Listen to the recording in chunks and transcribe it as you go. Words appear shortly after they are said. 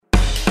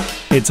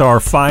It's our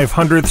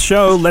 500th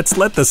show. Let's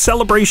let the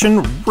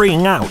celebration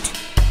ring out.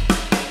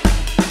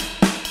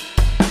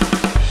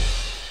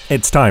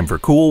 It's time for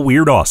Cool,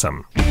 Weird,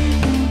 Awesome.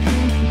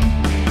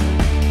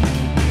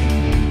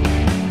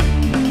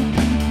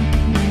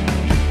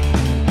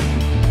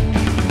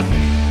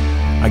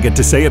 I get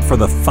to say it for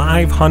the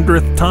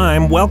 500th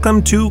time.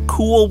 Welcome to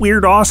Cool,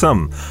 Weird,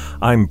 Awesome.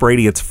 I'm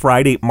Brady. It's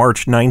Friday,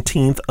 March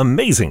 19th.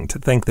 Amazing to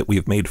think that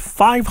we've made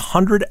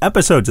 500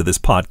 episodes of this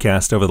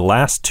podcast over the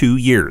last 2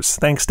 years.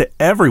 Thanks to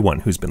everyone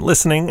who's been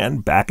listening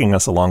and backing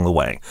us along the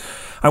way.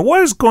 I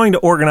was going to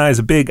organize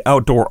a big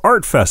outdoor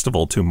art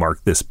festival to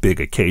mark this big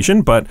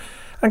occasion, but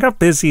I got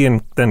busy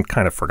and then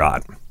kind of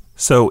forgot.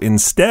 So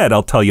instead,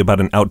 I'll tell you about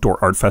an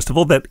outdoor art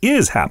festival that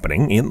is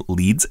happening in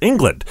Leeds,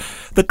 England.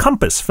 The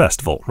Compass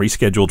Festival,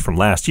 rescheduled from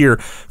last year,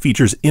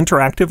 features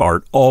interactive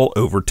art all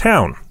over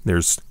town.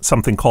 There's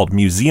something called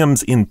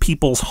Museums in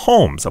People's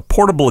Homes, a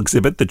portable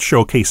exhibit that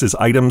showcases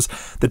items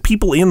that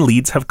people in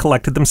Leeds have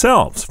collected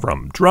themselves,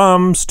 from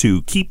drums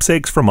to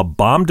keepsakes from a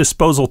bomb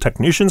disposal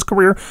technician's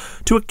career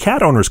to a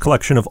cat owner's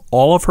collection of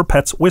all of her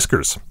pet's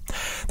whiskers.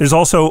 There's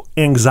also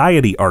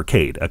Anxiety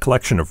Arcade, a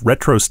collection of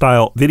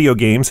retro-style video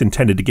games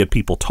intended to get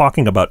people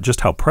talking about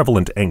just how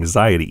prevalent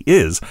anxiety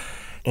is.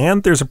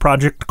 And there's a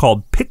project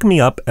called Pick Me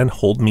Up and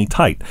Hold Me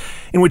Tight,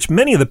 in which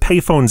many of the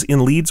payphones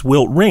in Leeds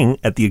will ring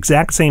at the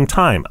exact same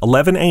time,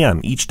 11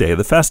 a.m. each day of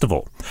the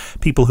festival.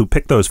 People who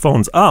pick those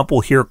phones up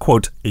will hear,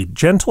 quote, a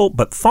gentle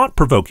but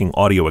thought-provoking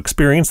audio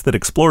experience that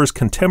explores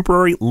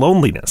contemporary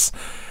loneliness.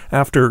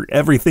 After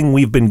everything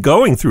we've been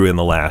going through in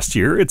the last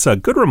year, it's a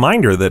good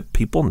reminder that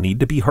people need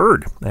to be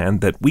heard,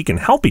 and that we can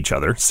help each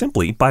other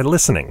simply by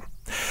listening.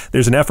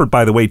 There's an effort,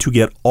 by the way, to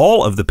get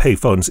all of the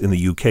payphones in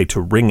the UK to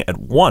ring at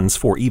once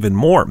for even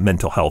more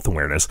mental health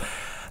awareness.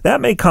 That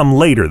may come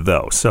later,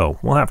 though, so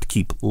we'll have to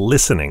keep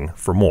listening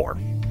for more.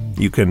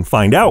 You can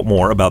find out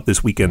more about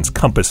this weekend's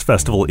Compass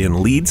Festival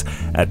in Leeds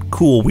at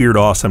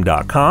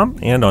coolweirdawesome.com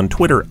and on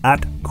Twitter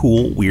at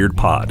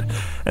coolweirdpod.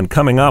 And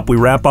coming up, we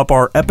wrap up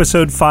our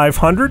episode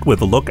 500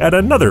 with a look at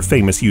another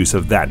famous use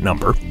of that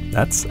number.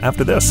 That's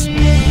after this.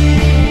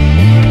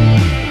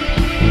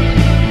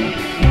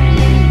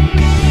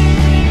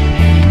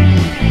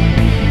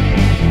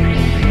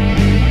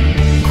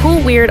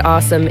 Weird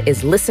Awesome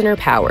is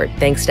listener-powered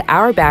thanks to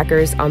our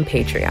backers on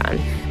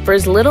Patreon. For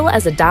as little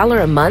as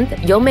 $1 a month,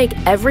 you'll make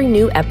every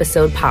new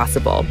episode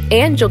possible,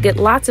 and you'll get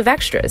lots of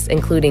extras,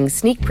 including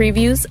sneak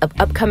previews of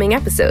upcoming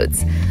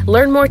episodes.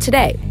 Learn more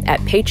today at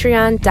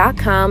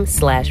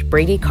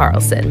patreon.com/Brady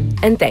Carlson.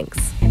 And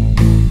thanks.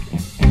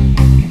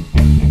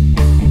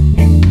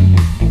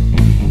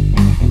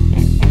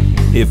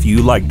 If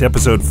you liked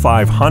episode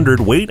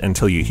 500, wait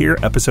until you hear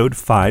episode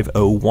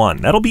 501.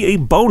 That'll be a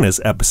bonus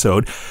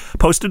episode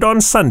posted on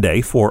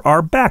Sunday for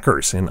our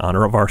backers in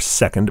honor of our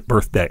second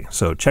birthday.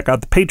 So check out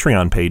the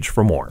Patreon page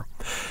for more.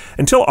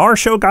 Until our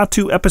show got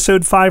to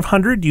episode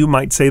 500, you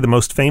might say the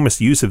most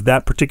famous use of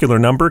that particular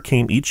number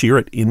came each year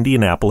at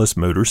Indianapolis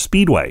Motor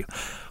Speedway.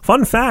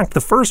 Fun fact,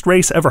 the first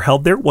race ever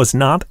held there was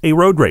not a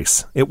road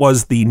race. It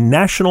was the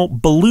National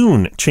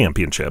Balloon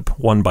Championship,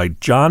 won by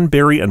John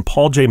Barry and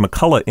Paul J.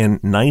 McCullough in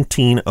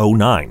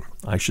 1909.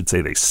 I should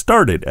say they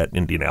started at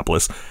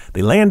Indianapolis.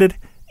 They landed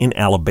in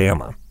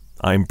Alabama.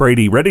 I'm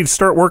Brady, ready to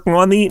start working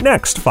on the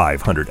next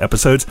 500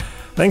 episodes.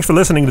 Thanks for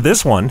listening to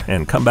this one,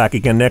 and come back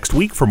again next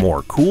week for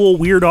more Cool,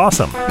 Weird,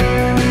 Awesome.